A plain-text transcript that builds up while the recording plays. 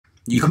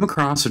You come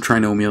across a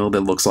trinomial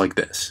that looks like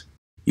this.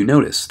 You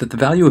notice that the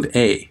value of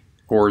a,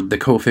 or the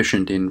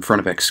coefficient in front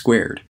of x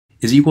squared,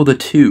 is equal to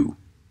 2,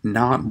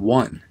 not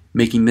 1,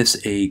 making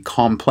this a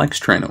complex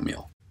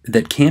trinomial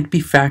that can't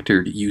be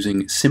factored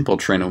using simple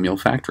trinomial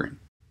factoring.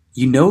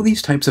 You know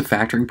these types of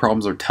factoring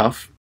problems are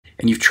tough,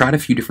 and you've tried a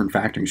few different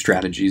factoring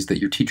strategies that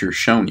your teacher has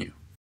shown you,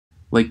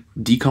 like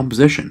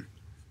decomposition.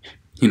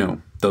 You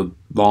know, the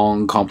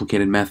long,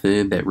 complicated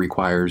method that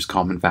requires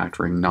common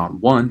factoring not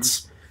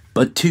once,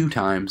 but 2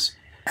 times,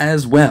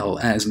 as well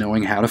as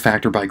knowing how to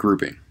factor by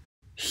grouping.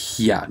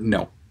 Yeah,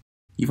 no.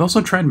 You've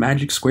also tried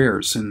magic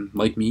squares, and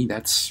like me,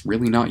 that's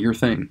really not your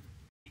thing.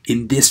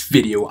 In this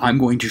video, I'm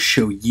going to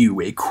show you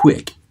a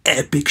quick,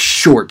 epic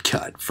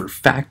shortcut for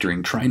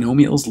factoring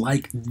trinomials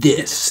like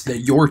this that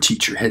your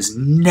teacher has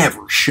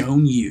never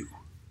shown you.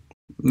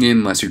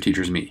 Unless your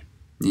teacher's me,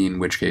 in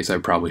which case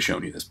I've probably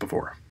shown you this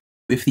before.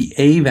 If the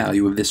a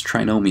value of this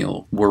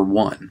trinomial were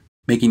 1,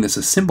 making this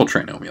a simple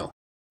trinomial,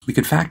 we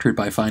could factor it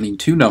by finding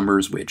 2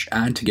 numbers which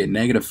add to get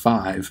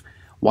 -5,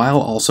 while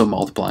also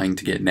multiplying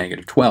to get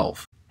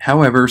 -12.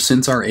 However,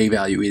 since our a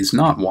value is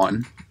not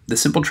 1, the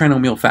simple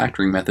trinomial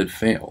factoring method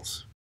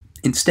fails.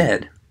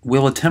 Instead,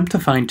 we'll attempt to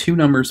find 2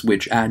 numbers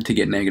which add to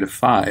get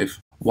 -5,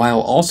 while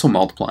also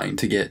multiplying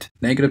to get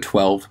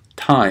 -12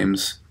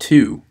 times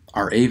 2,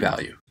 our a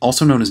value,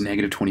 also known as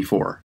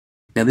 -24.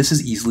 Now this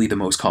is easily the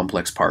most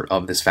complex part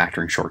of this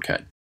factoring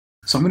shortcut.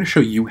 So I'm going to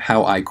show you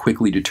how I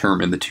quickly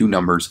determine the 2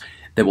 numbers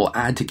that will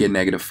add to get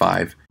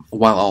 -5,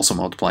 while also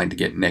multiplying to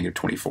get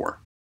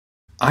 -24.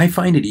 I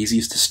find it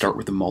easiest to start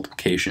with the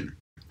multiplication.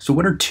 So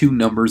what are 2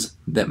 numbers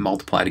that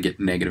multiply to get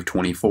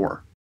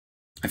 -24?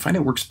 I find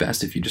it works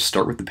best if you just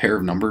start with the pair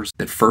of numbers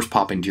that first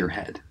pop into your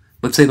head.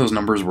 Let's say those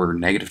numbers were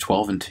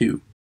 -12 and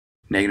 2.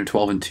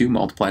 -12 and 2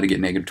 multiply to get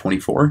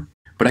 -24,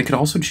 but I could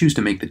also choose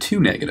to make the 2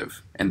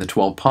 negative and the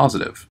 12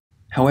 positive.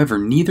 However,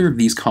 neither of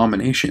these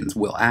combinations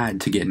will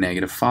add to get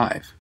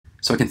 -5,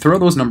 so I can throw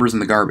those numbers in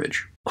the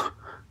garbage.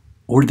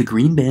 Or the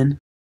green bin.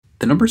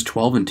 The numbers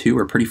 12 and 2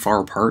 are pretty far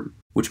apart,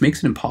 which makes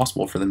it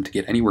impossible for them to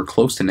get anywhere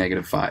close to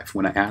 -5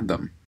 when I add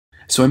them.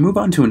 So I move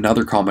on to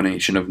another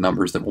combination of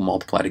numbers that will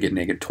multiply to get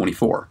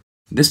 -24.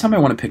 This time I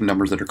want to pick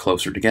numbers that are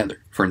closer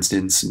together. For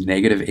instance,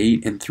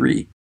 -8 and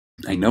 3.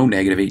 I know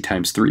 -8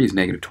 times 3 is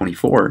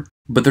 -24,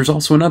 but there's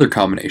also another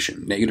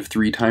combination,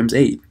 -3 times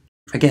 8.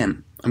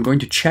 Again, I'm going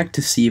to check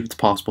to see if it's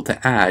possible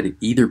to add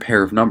either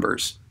pair of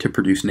numbers to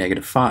produce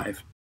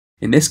 -5.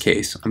 In this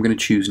case, I'm going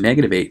to choose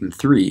 -8 and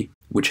 3,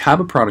 which have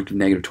a product of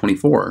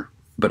 -24,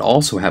 but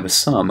also have a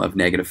sum of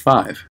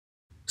 -5.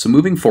 So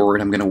moving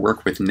forward, I'm going to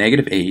work with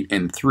 -8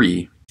 and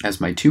 3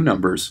 as my 2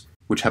 numbers,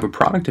 which have a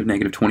product of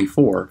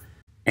 -24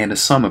 and a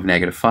sum of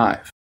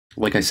 -5.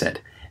 Like I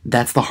said,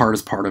 that's the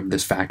hardest part of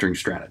this factoring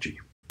strategy.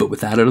 But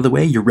with that out of the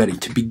way, you're ready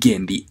to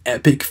begin the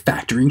epic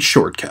factoring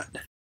shortcut.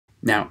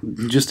 Now,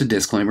 just a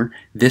disclaimer,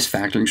 this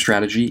factoring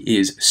strategy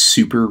is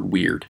super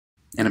weird.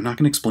 And I'm not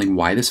going to explain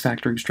why this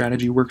factoring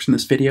strategy works in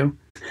this video,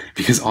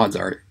 because odds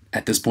are,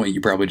 at this point,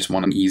 you probably just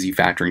want an easy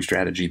factoring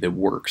strategy that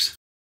works.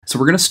 So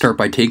we're going to start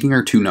by taking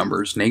our 2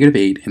 numbers,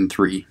 -8 and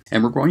 3,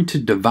 and we're going to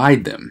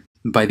divide them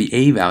by the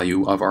a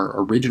value of our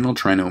original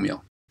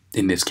trinomial,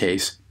 in this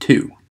case,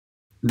 2.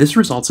 This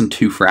results in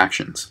 2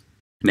 fractions,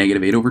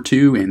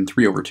 -8/2 and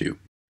 3/2.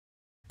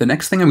 The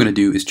next thing I'm going to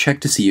do is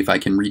check to see if I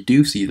can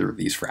reduce either of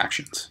these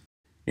fractions.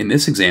 In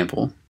this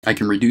example, I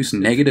can reduce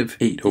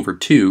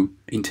 -8/2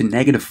 into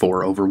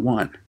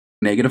 -4/1.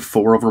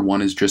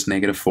 -4/1 is just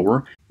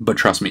 -4, but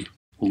trust me,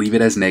 leave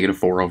it as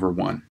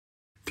 -4/1.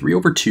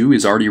 3/2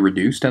 is already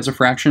reduced as a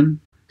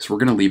fraction, so we're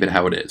going to leave it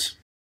how it is.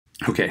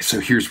 Okay, so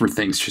here's where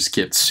things just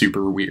get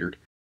super weird.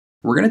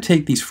 We're going to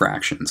take these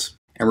fractions,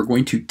 and we're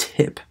going to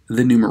tip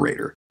the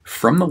numerator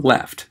from the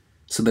left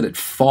so that it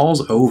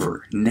falls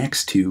over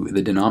next to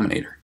the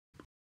denominator.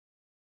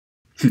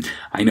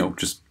 I know,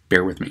 just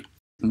bear with me.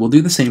 We'll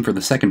do the same for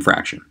the second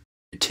fraction,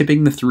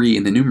 tipping the 3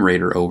 in the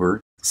numerator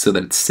over so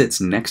that it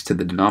sits next to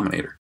the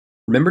denominator.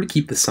 Remember to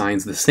keep the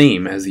signs the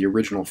same as the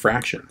original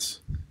fractions.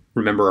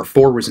 Remember, our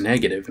 4 was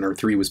negative and our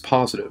 3 was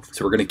positive,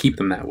 so we're going to keep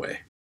them that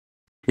way.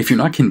 If you're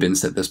not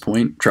convinced at this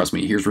point, trust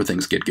me, here's where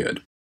things get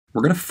good.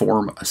 We're going to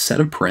form a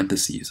set of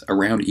parentheses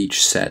around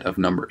each set of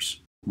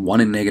numbers. 1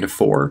 and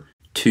 -4,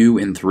 2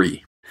 and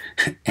 3.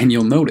 And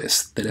you'll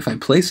notice that if I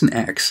place an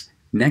x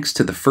next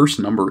to the first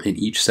number in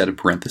each set of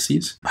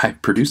parentheses, I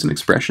produce an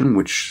expression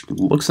which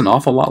looks an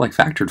awful lot like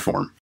factored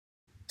form.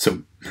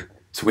 So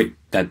wait,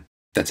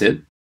 that's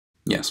it?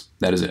 Yes,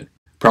 that is it.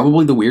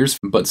 Probably the weirdest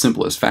but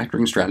simplest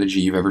factoring strategy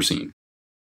you've ever seen.